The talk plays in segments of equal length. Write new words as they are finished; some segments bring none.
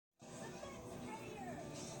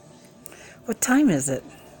What time is it?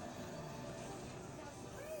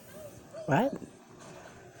 What?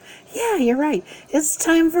 Yeah, you're right. It's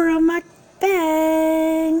time for a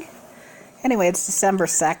mukbang. Anyway, it's December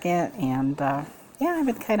 2nd, and yeah, I've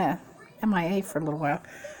been kind of MIA for a little while.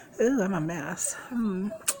 Ooh, I'm a mess.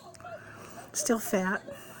 Still fat.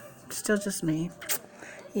 Still just me.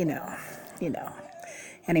 You know.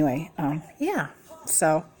 Anyway, yeah.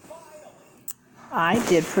 So, I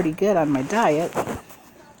did pretty good on my diet.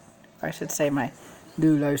 Or I should say my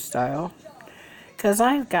new lifestyle. Because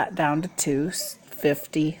I got down to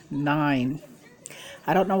 259.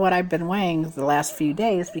 I don't know what I've been weighing the last few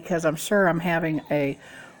days because I'm sure I'm having a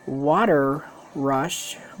water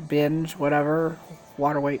rush, binge, whatever,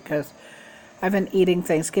 water weight, because I've been eating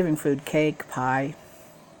Thanksgiving food, cake, pie.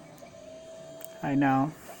 I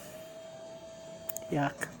know.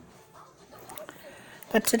 Yuck.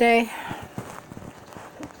 But today,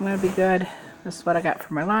 I'm going to be good. This is what I got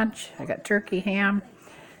for my lunch. I got turkey, ham,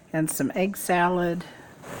 and some egg salad.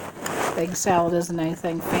 Egg salad isn't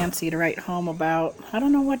anything fancy to write home about. I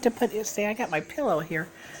don't know what to put. See, I got my pillow here,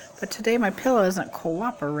 but today my pillow isn't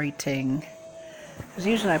cooperating. Because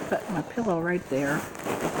usually I put my pillow right there,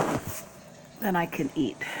 then I can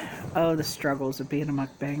eat. Oh, the struggles of being a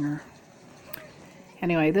mukbanger.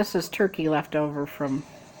 Anyway, this is turkey left over from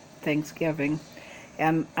Thanksgiving,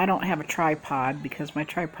 and I don't have a tripod because my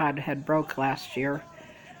tripod had broke last year.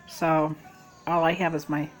 So all I have is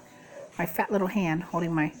my fat little hand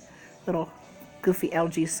holding my little goofy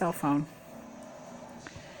LG cell phone.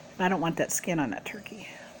 And I don't want that skin on that turkey.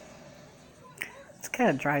 It's kind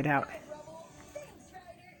of dried out.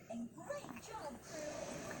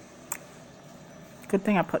 Good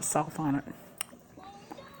thing I put salt on it.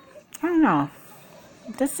 I don't know.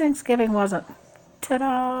 This Thanksgiving wasn't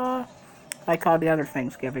ta-da like all the other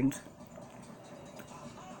Thanksgivings.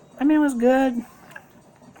 I mean, it was good,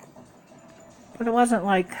 but it wasn't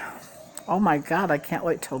like, oh my God, I can't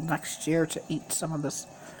wait till next year to eat some of this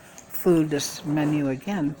food, this menu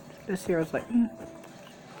again. This year I was like,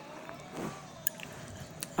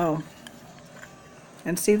 Oh,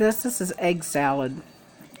 and see this? This is egg salad.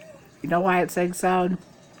 You know why it's egg salad?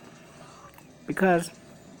 Because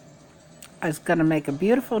I was going to make a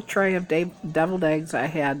beautiful tray of deviled eggs. I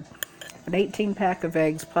had an 18-pack of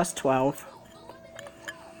eggs plus 12.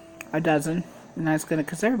 A dozen. And I was going to,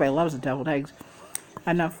 because everybody loves the deviled eggs.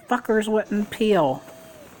 And the fuckers wouldn't peel.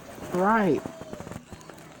 Right.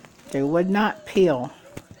 They would not peel.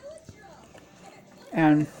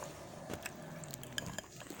 And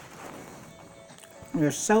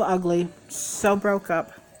they're so ugly, so broke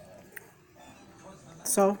up.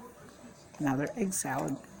 So, now they're egg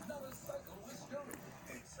salad.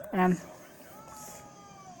 And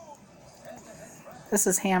this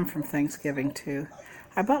is ham from Thanksgiving too.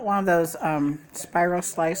 I bought one of those spiral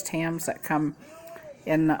sliced hams that come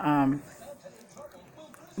in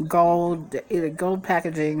gold, either gold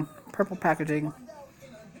packaging, purple packaging,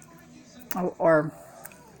 or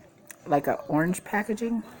like a orange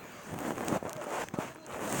packaging.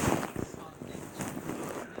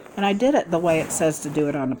 And I did it the way it says to do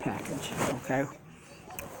it on the package. Okay,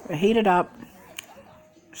 I heat it up.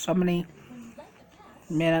 So many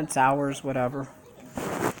minutes, hours, whatever.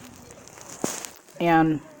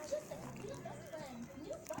 And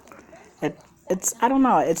it's I don't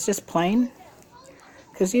know, it's just plain.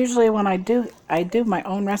 Because usually when I do my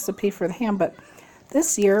own recipe for the ham, but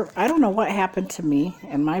this year, I don't know what happened to me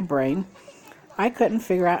and my brain. I couldn't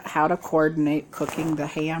figure out how to coordinate cooking the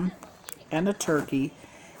ham and the turkey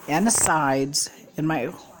and the sides in my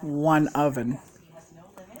one oven.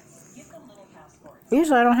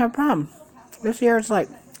 Usually I don't have a problem. This year it's like,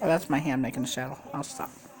 oh, that's my hand making a shadow. I'll stop.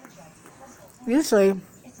 Usually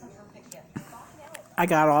I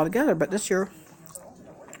got it all together, but this year,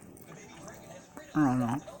 I don't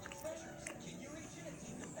know.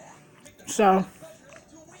 So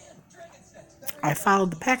I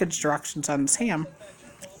followed the package directions on this ham,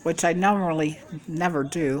 which I normally never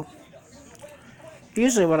do.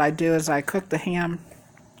 Usually what I do is I cook the ham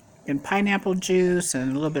in pineapple juice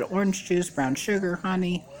and a little bit of orange juice, brown sugar,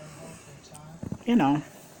 honey. You know,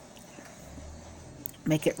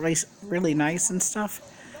 make it really nice and stuff.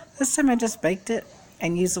 This time I just baked it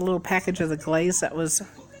and used a little package of the glaze that was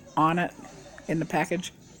on it in the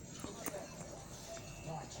package.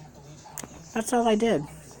 That's all I did.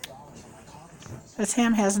 This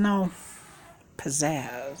ham has no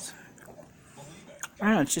pizzazz. I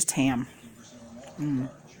don't know, it's just ham.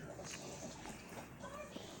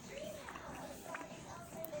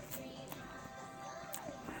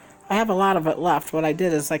 I have a lot of it left. What I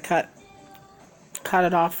did is I cut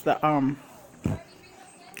it off the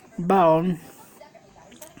bone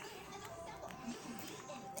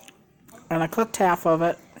And I cooked half of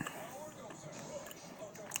it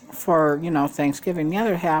for, you know, Thanksgiving. The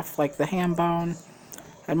other half, like the ham bone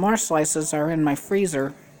and more slices, are in my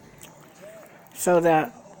freezer so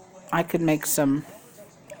that I could make some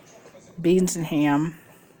beans and ham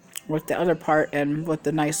with the other part, and with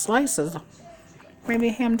the nice slices, maybe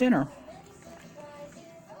a ham dinner.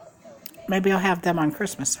 Maybe I'll have them on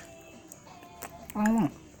Christmas. I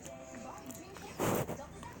don't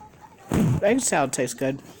know. Egg salad tastes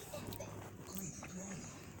good.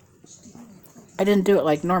 I didn't do it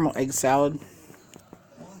like normal egg salad.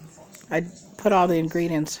 I put all the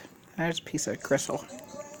ingredients. There's a piece of Crystal.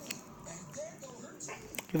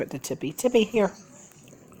 Give it to Tippy. Tippy, here.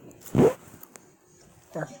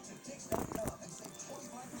 There.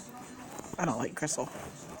 I don't like Crystal.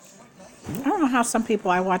 I don't know how some people,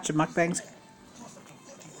 I watch the mukbangs,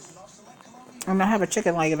 and I have a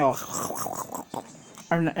chicken leg and all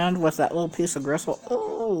on the end with that little piece of gristle.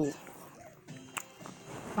 Oh,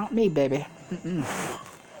 not me, baby.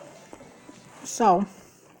 So,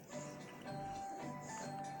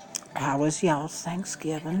 how was y'all's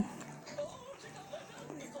Thanksgiving?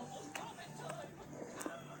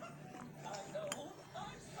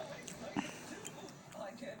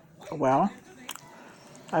 Well,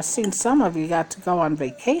 I've seen some of you got to go on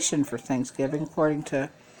vacation for Thanksgiving, according to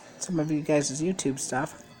some of you guys' YouTube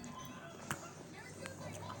stuff.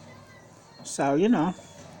 So, you know.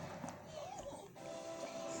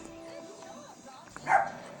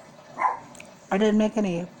 I didn't make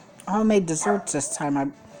any homemade desserts this time. I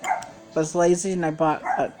was lazy and I bought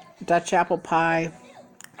a Dutch apple pie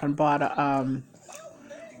and bought a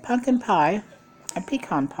pumpkin pie, a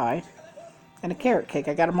pecan pie, and a carrot cake.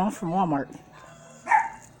 I got them all from Walmart.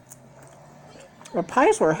 The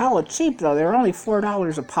pies were hella cheap, though. They were only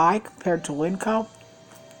 $4 a pie compared to Winco.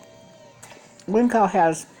 Winco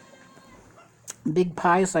has big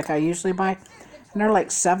pies like I usually buy, and they're like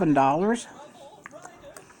 $7.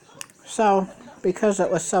 So, because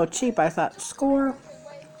it was so cheap, I thought, score.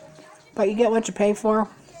 But you get what you pay for.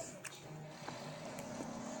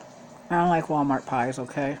 I don't like Walmart pies,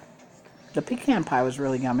 okay? The pecan pie was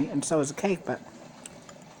really yummy, and so was the cake, but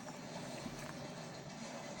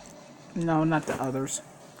no, not the others.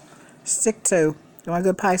 Stick to, you want a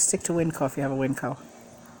good pie, stick to Winco if you have a Winco.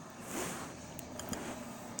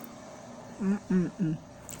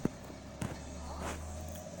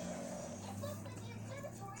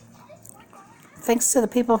 Thanks to the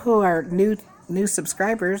people who are new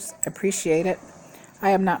subscribers. I appreciate it. I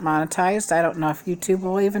am not monetized. I don't know if YouTube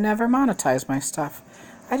will even ever monetize my stuff.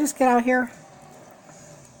 I just get out here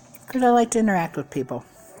because I like to interact with people.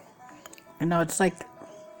 You know, it's like,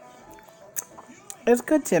 it's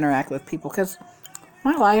good to interact with people because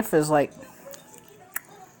my life is like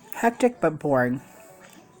hectic but boring.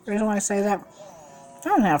 The reason why I say that, I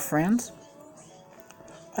don't have friends.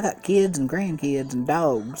 I got kids and grandkids and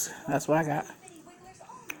dogs. That's what I got.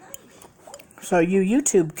 So you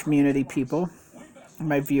YouTube community people,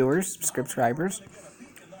 my viewers, subscribers,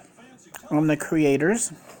 the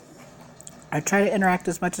creators, I try to interact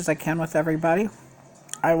as much as I can with everybody.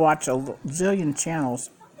 I watch a zillion channels.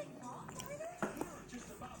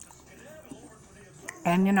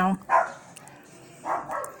 And, you know,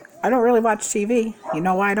 I don't really watch TV. You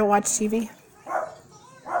know why I don't watch TV?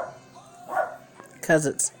 Because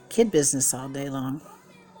it's kid business all day long.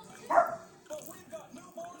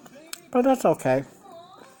 But that's okay.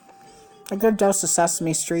 A good dose of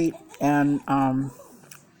Sesame Street and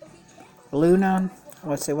Luna.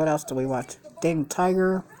 Let's see, what else do we watch? Dang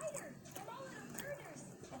Tiger.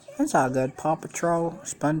 That's all good. Paw Patrol,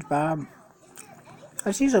 SpongeBob.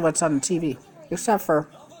 That's usually what's on the TV. Except for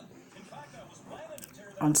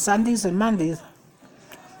on Sundays and Mondays.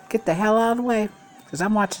 Get the hell out of the way. Because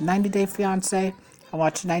I'm watching 90 Day Fiancé. I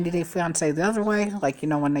watch 90 Day Fiancé the other way. Like, you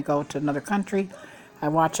know, when they go to another country. I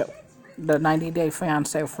watch it, the 90 Day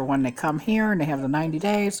Fiancé for when they come here and they have the 90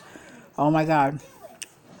 days. Oh my God.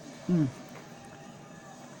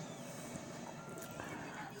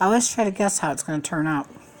 Let's try to guess how it's going to turn out.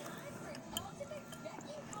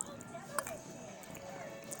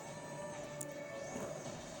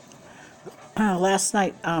 Last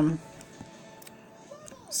night,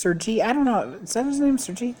 Sergi, I don't know, is that his name,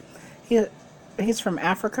 Sergi? He's from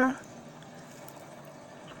Africa.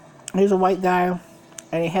 He's a white guy,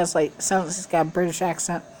 and he has like, sounds like he's got a British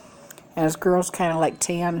accent, and his girl's kind of like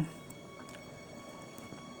tan,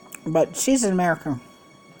 but she's an American.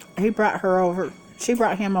 She brought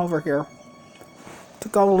him over here to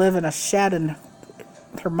go live in a shed in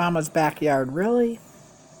her mama's backyard. Really?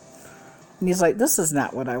 And he's like, this is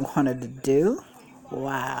not what I wanted to do.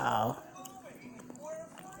 Wow.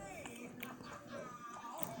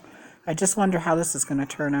 I just wonder how this is going to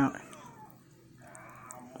turn out.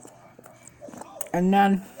 And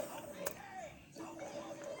then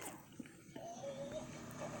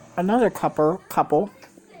another couple,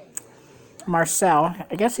 Marcel,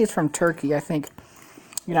 I guess he's from Turkey, I think.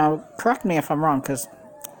 You know, correct me if I'm wrong, because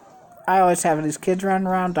I always have these kids running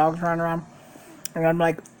around, dogs running around, and I'm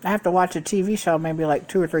like, I have to watch a TV show maybe like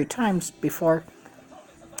 2 or 3 times before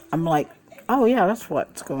I'm like, oh yeah, that's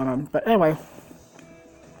what's going on. But anyway,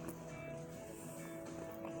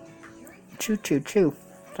 chew, chew, chew.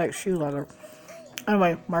 It's like shoe leather.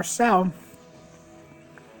 Anyway, Marcel,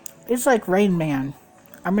 he's like Rain Man.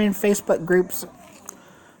 I'm in Facebook groups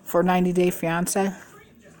for 90 Day Fiance.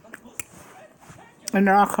 And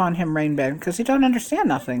they're all calling him Rain Man because he don't understand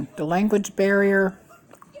nothing. The language barrier.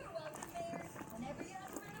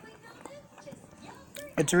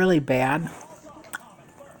 It's really bad.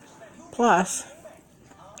 Plus,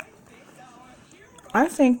 I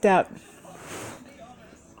think that,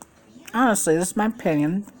 honestly, this is my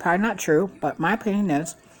opinion. Probably not true, but my opinion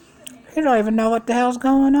is, he don't even know what the hell's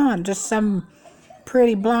going on. Just some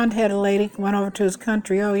pretty blonde-headed lady went over to his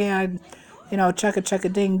country. Oh, yeah, you know,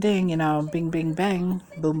 chugga-chugga-ding-ding, you know, bing-bing-bang,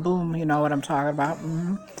 boom-boom, you know what I'm talking about.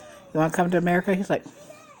 You want to come to America? He's like,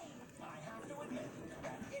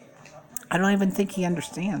 I don't even think he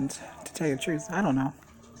understands, to tell you the truth. I don't know.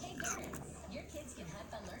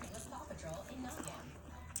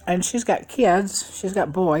 And she's got kids. She's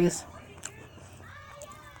got boys.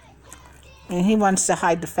 And he wants to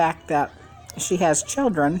hide the fact that she has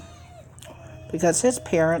children because his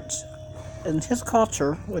parents and his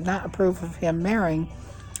culture would not approve of him marrying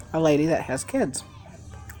a lady that has kids.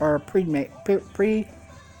 Or a pre-married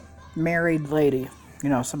lady. You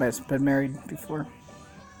know, somebody that's been married before.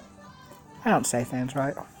 I don't say things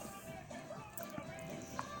right.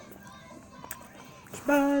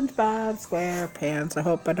 SpongeBob SquarePants. I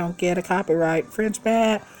hope I don't get a copyright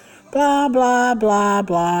infringement. Blah, blah, blah,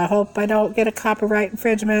 blah. I hope I don't get a copyright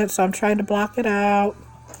infringement, so I'm trying to block it out.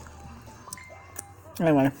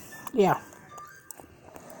 Anyway, yeah.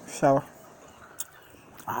 So,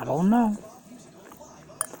 I don't know.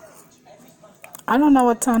 I don't know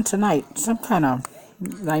what's on tonight. Some kind of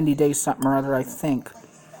 90 days something or other, I think.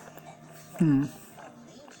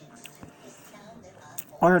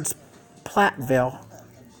 Or it's Platteville.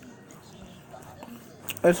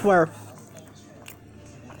 It's where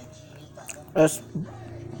this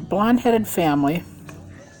blonde-headed family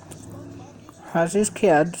has these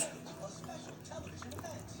kids.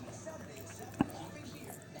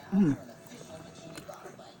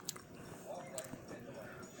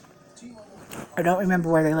 I don't remember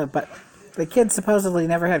where they live, but the kids supposedly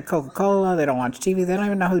never had Coca-Cola. They don't watch TV. They don't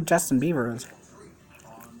even know who Justin Bieber is.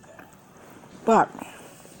 But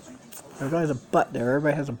there's always a but there.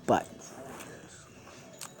 Everybody has a but.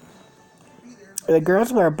 The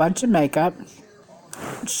girls wear a bunch of makeup,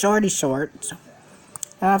 shorty shorts.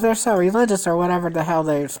 And if they're so religious or whatever the hell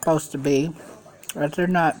they're supposed to be, but they're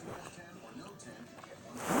not,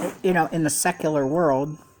 you know, in the secular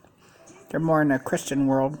world, they're more in the Christian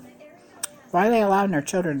world. Why are they allowing their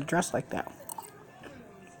children to dress like that?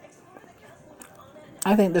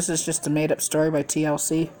 I think this is just a made-up story by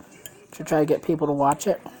TLC to try to get people to watch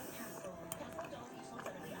it.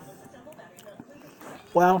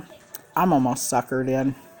 Well, I'm almost suckered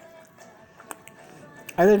in.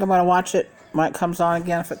 I think I'm going to watch it when it comes on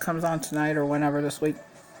again, if it comes on tonight or whenever this week.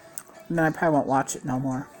 And then I probably won't watch it no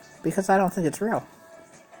more, because I don't think it's real.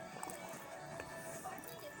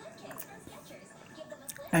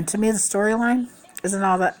 And to me, the storyline isn't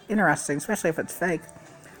all that interesting, especially if it's fake.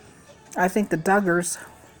 I think the Duggars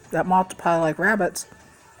that multiply like rabbits,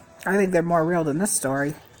 I think they're more real than this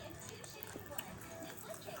story.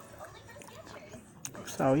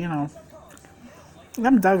 So, you know,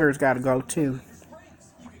 them Duggars got to go too.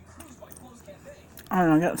 I don't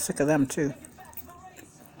know, I'm getting sick of them too.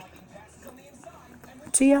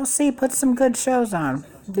 TLC, put some good shows on.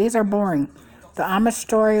 These are boring. The Amish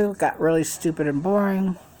story got really stupid and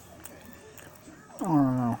boring. I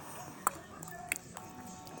don't know.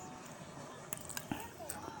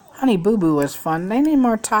 Honey Boo Boo was fun. They need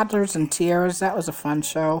more toddlers and tiaras. That was a fun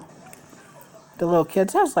show. The little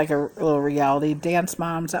kids, that was like a little reality. Dance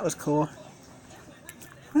Moms, that was cool.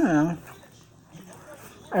 I don't know.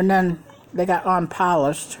 And then they got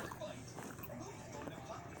Unpolished.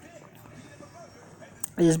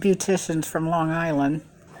 These beauticians from Long Island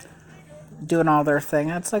doing all their thing.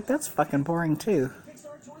 It's like, that's fucking boring too.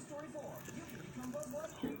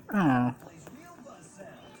 I don't know.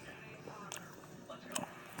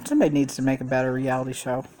 Somebody needs to make a better reality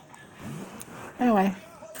show. Anyway,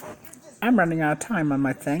 I'm running out of time on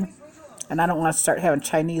my thing. And I don't want to start having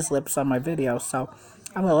Chinese lips on my video, so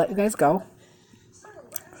I'm going to let you guys go.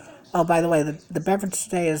 Oh, by the way, the beverage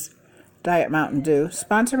today is Diet Mountain Dew.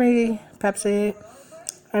 Sponsor me, Pepsi.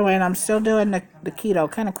 Anyway, and I'm still doing the keto,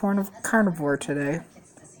 kind of carnivore today.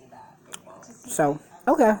 So,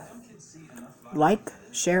 okay. Like,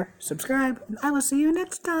 share, subscribe, and I will see you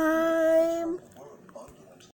next time.